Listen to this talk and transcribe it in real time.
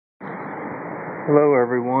Hello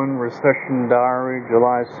everyone, Recession Diary,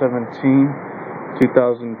 July 17,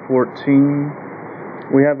 2014.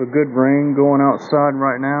 We have a good rain going outside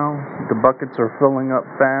right now. The buckets are filling up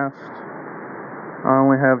fast. I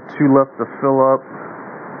only have 2 left to fill up.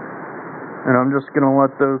 And I'm just going to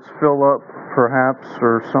let those fill up, perhaps,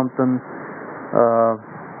 or something.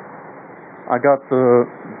 I got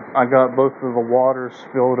both of the waters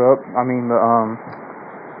filled up.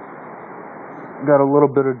 Got a little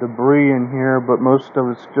bit of debris in here, but most of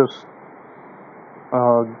it's just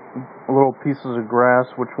little pieces of grass,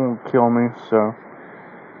 which won't kill me. So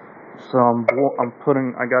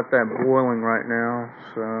I got that boiling right now.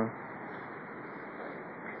 So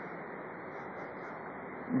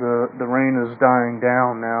the rain is dying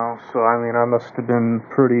down now. So I must have been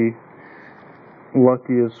pretty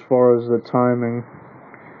lucky as far as the timing.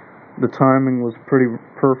 The timing was pretty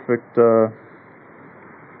perfect.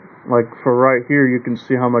 Like for right here, you can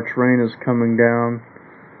see how much rain is coming down.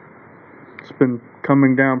 It's been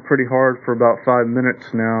coming down pretty hard for about 5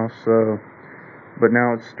 minutes now, but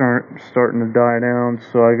now it's starting to die down.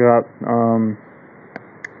 So I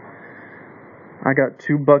got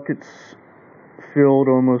 2 buckets filled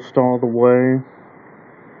almost all the way.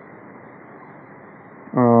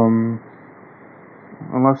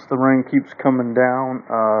 Unless the rain keeps coming down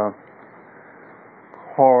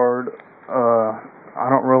hard, I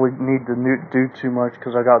don't really need to do too much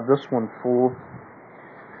because I got this one full,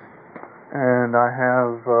 and I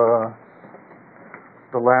have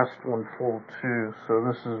the last one full too. So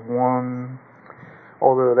this is one,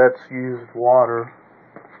 although that's used water.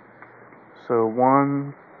 So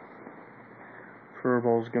one,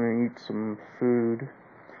 Furball's gonna eat some food.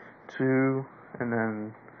 2, and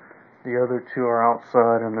then the other 2 are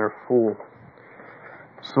outside and they're full.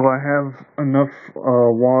 So I have enough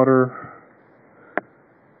water.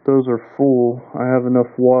 Those are full. I have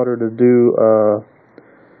enough water to do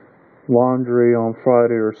laundry on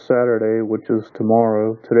Friday or Saturday, which is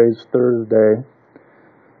tomorrow. Today's Thursday.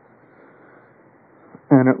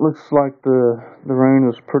 And it looks like the rain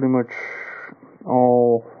is pretty much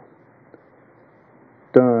all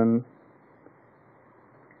done.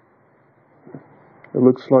 It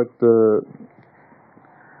looks like there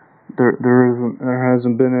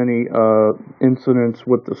hasn't been any incidents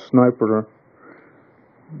with the sniper.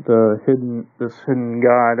 This hidden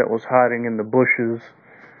guy that was hiding in the bushes,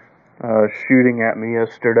 shooting at me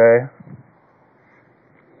yesterday.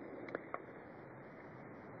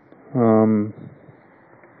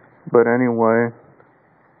 But anyway,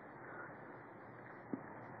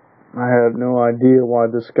 I have no idea why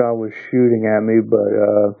this guy was shooting at me,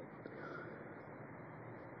 but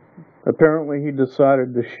apparently he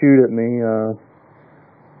decided to shoot at me.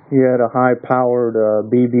 He had a high-powered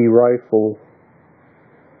BB rifle.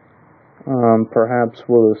 Perhaps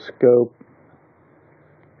with a scope,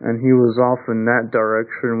 and he was off in that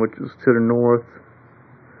direction, which is to the north.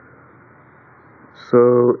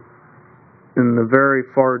 So in the very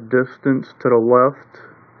far distance to the left,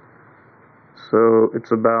 so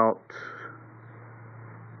it's about,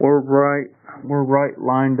 we're right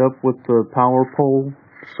lined up with the power pole.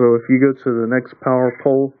 So if you go to the next power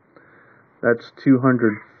pole, that's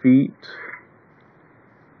 200 feet.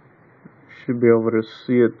 Should be able to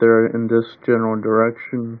see it there in this general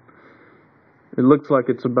direction. It looks like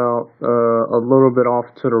it's about a little bit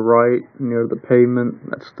off to the right near the pavement.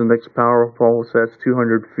 That's the next power pole, so that's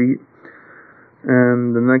 200 feet.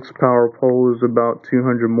 And the next power pole is about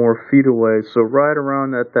 200 more feet away. So right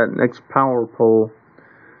around at that next power pole,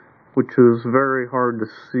 which is very hard to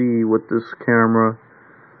see with this camera,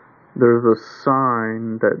 there's a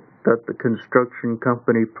sign that the construction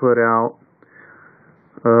company put out.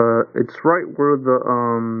 It's right where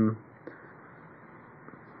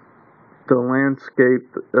the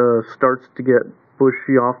landscape starts to get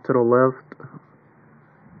bushy off to the left.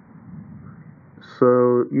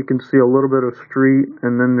 So you can see a little bit of street,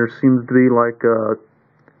 and then there seems to be like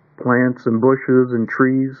plants and bushes and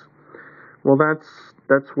trees. Well,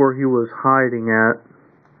 that's where he was hiding at,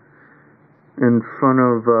 in front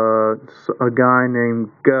of a guy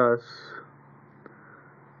named Gus.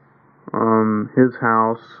 His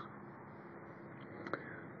house.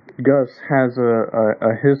 Gus has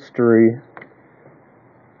a history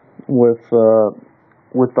with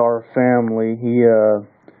our family. He a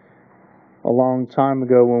long time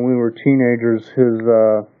ago when we were teenagers,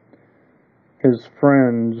 his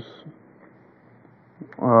friends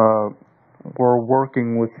were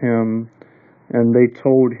working with him, and they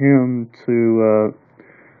told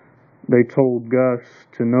Gus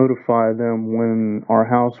to notify them when our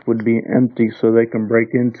house would be empty so they can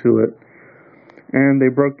break into it. and they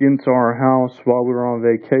broke into our house while we were on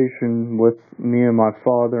vacation with me and my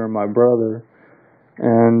father and my brother,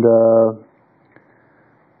 and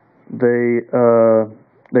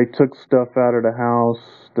they took stuff out of the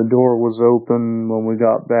house. The door was open when we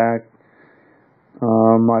got back.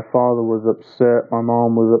 My father was upset, my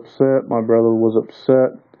mom was upset, my brother was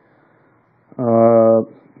upset.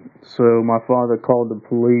 So my father called the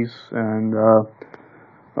police, and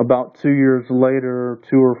about 2 years later,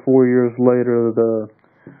 2 or 4 years later,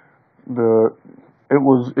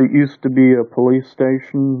 it used to be a police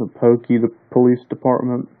station, the Pokey, the police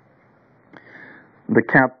department. The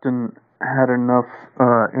captain had enough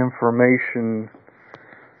information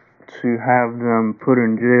to have them put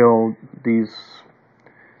in jail, these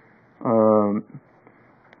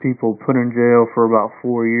people put in jail for about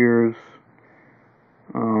 4 years.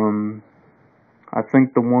 I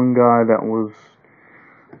think the one guy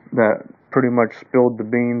that pretty much spilled the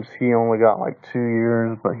beans, he only got like 2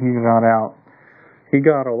 years, but he got out. He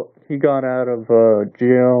got out of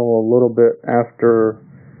jail a little bit after,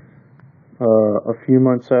 a few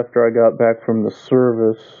months after I got back from the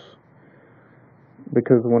service,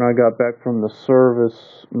 because when I got back from the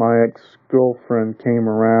service, my ex-girlfriend came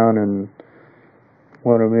around and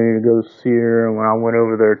wanted me to go see her, and when I went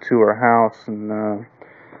over there to her house,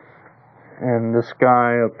 and this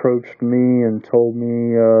guy approached me and told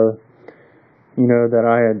me, that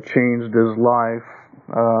I had changed his life.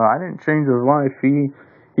 I didn't change his life. He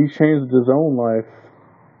changed his own life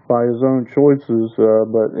by his own choices.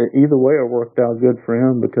 But either way, it worked out good for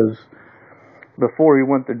him, because before he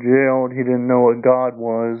went to jail, he didn't know what God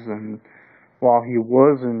was, and while he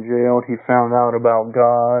was in jail, he found out about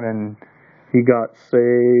God, and he got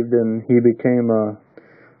saved, and he became a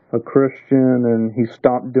Christian, and he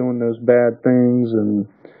stopped doing those bad things, and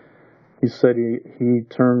he said he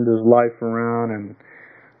turned his life around, and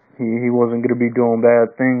he wasn't going to be doing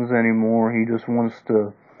bad things anymore. He just wants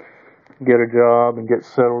to get a job and get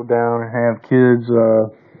settled down and have kids.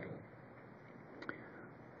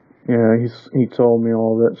 He told me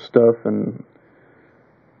all that stuff and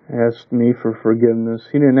asked me for forgiveness.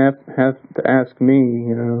 He didn't have to ask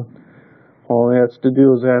me, All he has to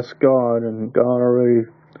do is ask God, and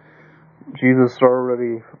Jesus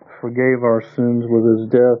already forgave our sins with his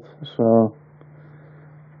death. So,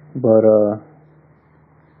 but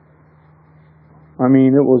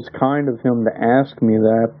it was kind of him to ask me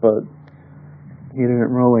that, but he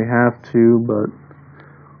didn't really have to. But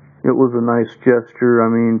it was a nice gesture.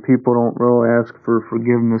 People don't really ask for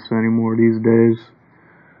forgiveness anymore these days.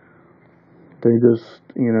 They just,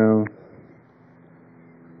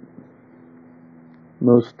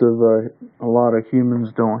 a lot of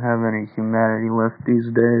humans don't have any humanity left these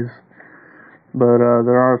days. But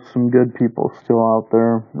there are some good people still out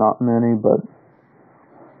there. Not many,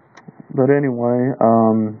 but anyway,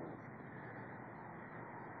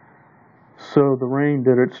 so the rain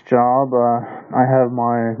did its job. I have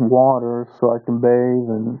my water so I can bathe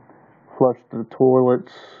and flush the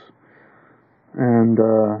toilets and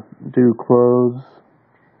do clothes.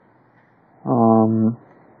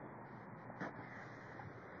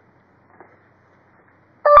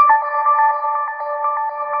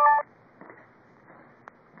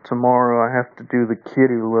 Tomorrow I have to do the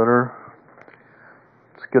kitty litter.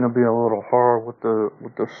 It's gonna be a little hard with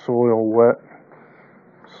the soil wet,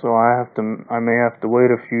 so I may have to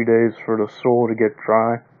wait a few days for the soil to get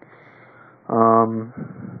dry.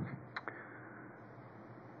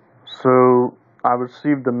 So I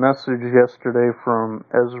received a message yesterday from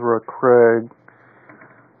Ezra Craig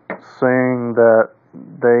saying that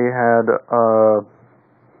they had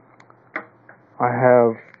I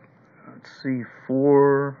have, let's see,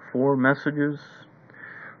 four messages.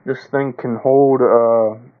 This thing can hold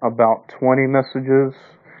about 20 messages,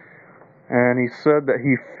 and he said that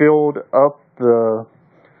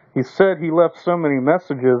he said he left so many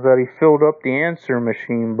messages that he filled up the answer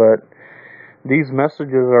machine, but these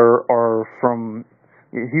messages are from,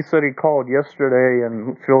 he said he called yesterday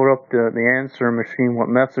and filled up the answer machine with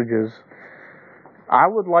messages. I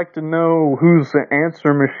would like to know whose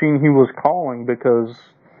answer machine he was calling,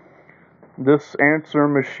 because this answer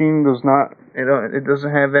machine does not, it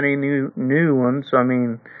doesn't have any new ones.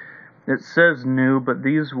 It says new, but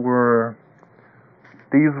these were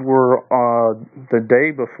the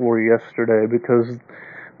day before yesterday, because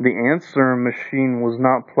the answer machine was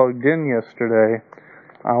not plugged in yesterday.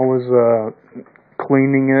 I was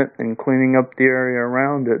cleaning it and cleaning up the area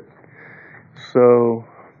around it. So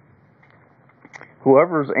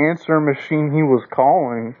whoever's answer machine he was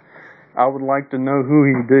calling, I would like to know who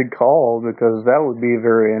he did call, because that would be a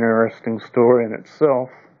very interesting story in itself.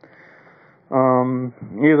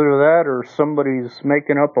 Either that or somebody's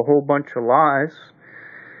making up a whole bunch of lies,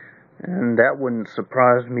 and that wouldn't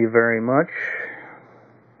surprise me very much.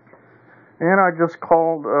 And I just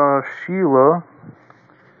called Sheila.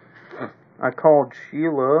 I called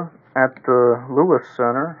Sheila at the Lewis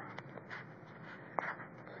Center.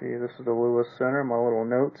 See, this is the Lewis Center, my little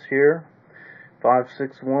notes here.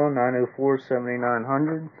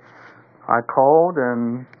 561-904-7900. I called,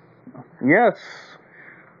 and yes,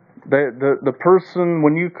 the person,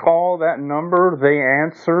 when you call that number, they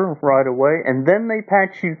answer right away, and then they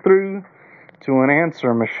patch you through to an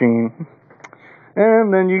answer machine.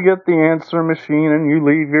 And then you get the answer machine, and you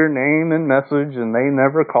leave your name and message, and they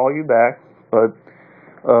never call you back. But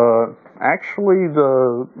actually,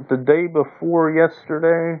 the day before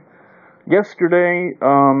yesterday,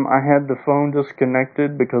 I had the phone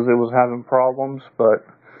disconnected because it was having problems. But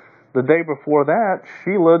the day before that,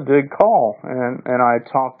 Sheila did call, and I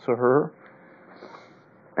talked to her,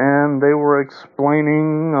 and they were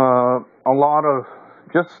explaining a lot of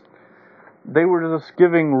they were just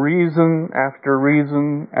giving reason after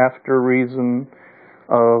reason after reason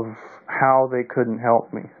of how they couldn't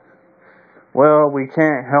help me. Well, we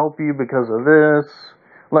can't help you because of this.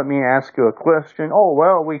 Let me ask you a question. Oh,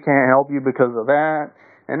 well, we can't help you because of that.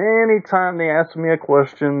 And any time they asked me a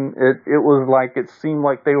question, it was like, it seemed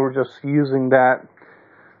like they were just using that,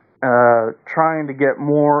 trying to get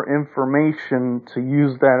more information to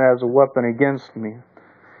use that as a weapon against me.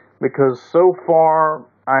 Because so far,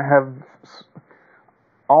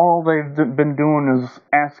 all they've been doing is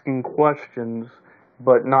asking questions,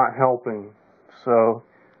 but not helping. So,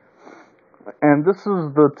 and this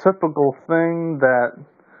is the typical thing that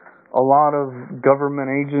a lot of government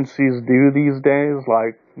agencies do these days,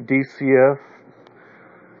 like DCF.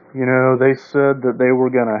 You know, they said that they were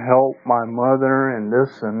going to help my mother and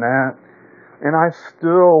this and that. And I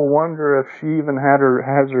still wonder if she even had her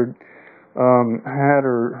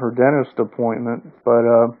dentist appointment.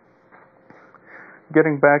 But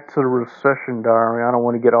getting back to the Recession diary, I don't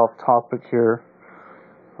want to get off topic here.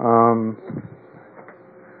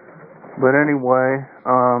 But anyway,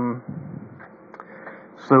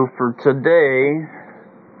 so for today,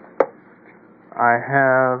 I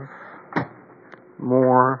have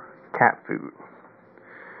more cat food.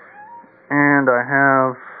 And I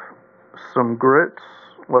have some grits,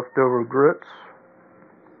 leftover grits.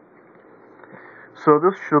 So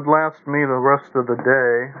this should last me the rest of the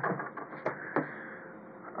day.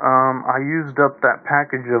 I used up that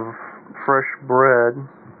package of fresh bread.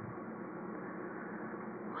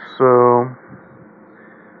 So,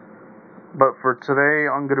 but for today,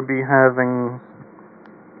 I'm going to be having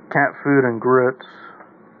cat food and grits.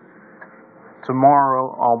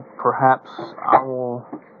 Tomorrow, I will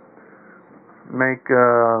make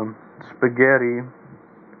spaghetti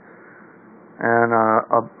and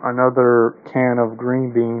another can of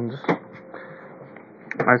green beans.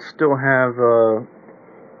 I still have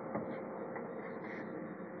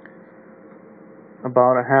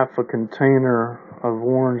about a half a container of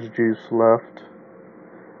orange juice left.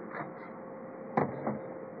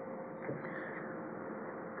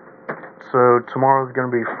 So tomorrow's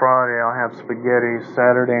going to be Friday. I'll have spaghetti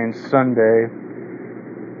Saturday and Sunday,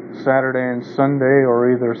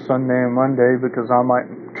 or either Sunday and Monday, because I might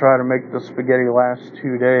try to make the spaghetti last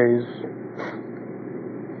 2 days.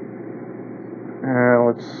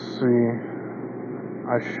 Let's see.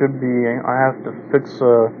 I have to fix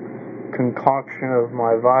a concoction of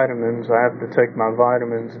my vitamins. I have to take my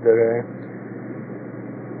vitamins today.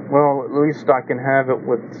 Well, at least I can have it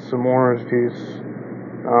with some orange juice.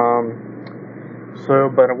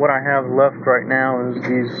 But what I have left right now is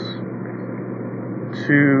these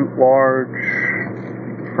 2 large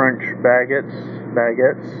French baguettes.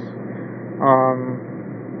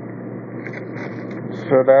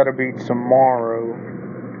 So that'll be tomorrow.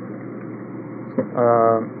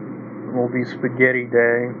 Will be spaghetti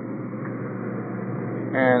day.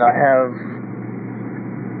 And I have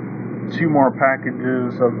 2 more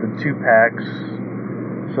packages of the 2-packs.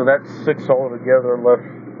 So that's 6 altogether left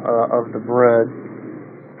of the bread.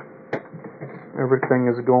 Everything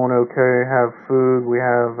is going okay. Have food. We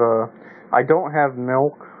have, I don't have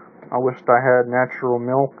milk. I wished I had natural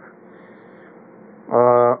milk.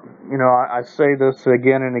 I say this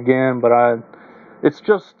again and again, but it's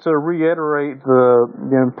just to reiterate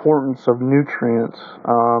the importance of nutrients.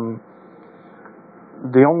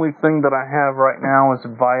 The only thing that I have right now is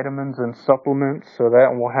vitamins and supplements, so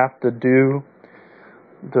that will have to do.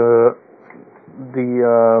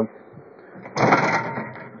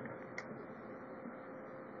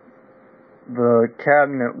 The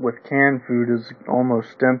cabinet with canned food is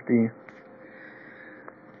almost empty.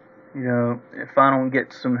 You know, if I don't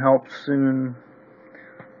get some help soon,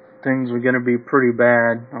 things are gonna be pretty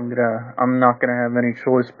bad. I'm not gonna have any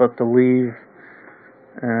choice but to leave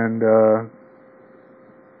and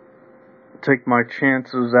take my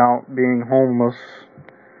chances out being homeless,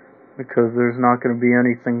 because there's not gonna be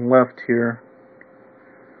anything left here.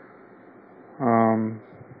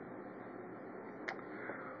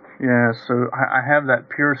 Yeah, so I have that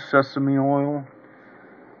pure sesame oil.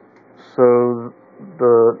 So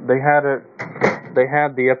they had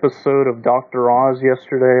the episode of Dr. Oz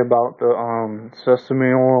yesterday about the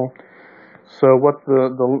sesame oil. So what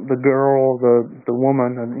the girl, the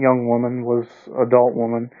woman, a young woman, adult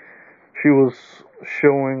woman, she was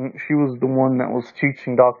the one that was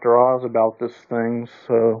teaching Dr. Oz about this thing.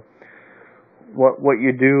 So what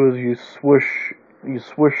you do is you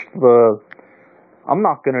swish the, I'm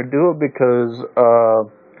not gonna do it because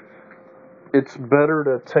it's better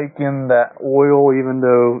to take in that oil, even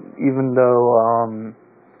though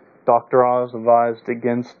Dr. Oz advised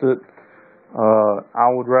against it. I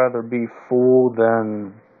would rather be full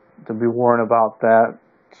than to be worrying about that.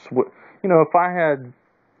 You know, if I had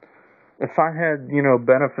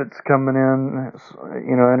benefits coming in,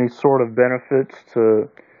 any sort of benefits to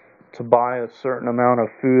buy a certain amount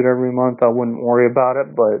of food every month, I wouldn't worry about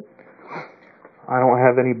it. But I don't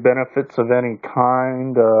have any benefits of any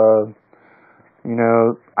kind.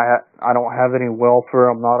 I don't have any welfare.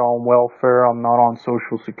 I'm not on welfare. I'm not on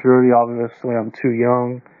Social Security. Obviously, I'm too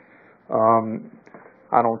young.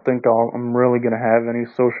 I don't think I'm really going to have any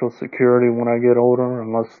Social Security when I get older,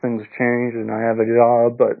 unless things change and I have a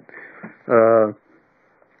job. But,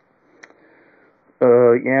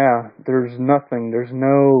 yeah, there's nothing.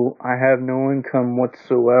 I have no income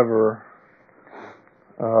whatsoever,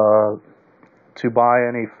 to buy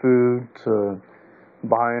any food, to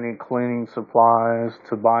buy any cleaning supplies,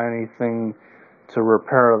 to buy anything to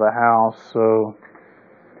repair the house. So,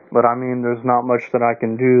 but I mean, there's not much that I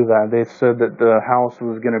can do. That they said that the house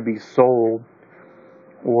was going to be sold,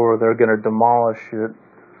 or they're going to demolish it.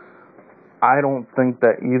 I don't think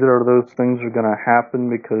that either of those things are going to happen,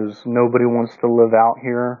 because nobody wants to live out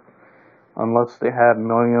here unless they have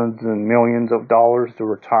millions and millions of dollars to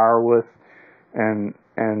retire with and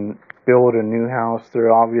build a new house.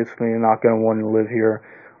 They're obviously not going to want to live here.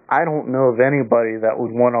 I don't know of anybody that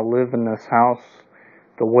would want to live in this house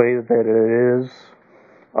the way that it is,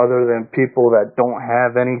 other than people that don't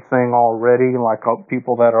have anything already, like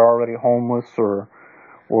people that are already homeless or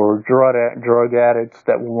drug addicts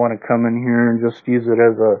that will want to come in here and just use it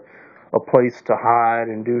as a place to hide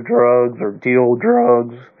and do drugs or deal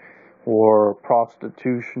drugs or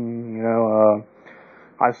prostitution.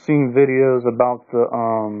 I've seen videos about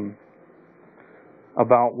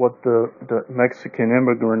about what the Mexican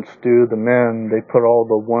immigrants do. The men, they put all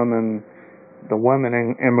the women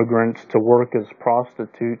immigrants to work as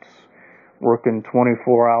prostitutes, working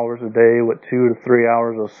 24 hours a day with 2 to 3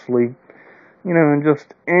 hours of sleep. In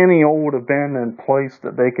just any old abandoned place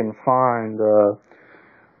that they can find. The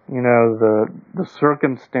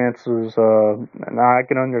circumstances, and I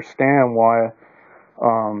can understand why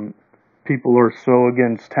people are so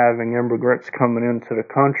against having immigrants coming into the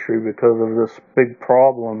country, because of this big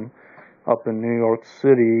problem up in New York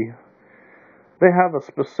City. They have a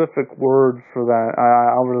specific word for that.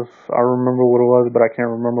 I remember what it was, but I can't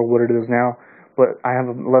remember what it is now. But I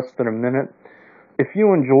have less than a minute. If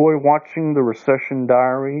you enjoy watching the Recession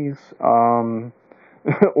Diaries,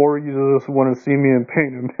 or you just want to see me in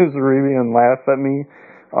pain and misery and laugh at me,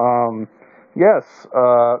 yes,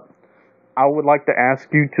 I would like to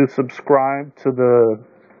ask you to subscribe to the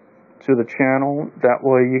channel. That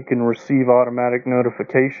way you can receive automatic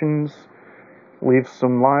notifications. Leave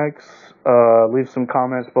some likes, leave some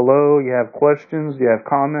comments below. You have questions, you have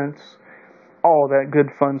comments, all that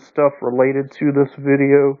good fun stuff related to this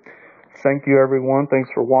video. Thank you, everyone. Thanks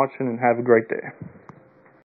for watching, and have a great day.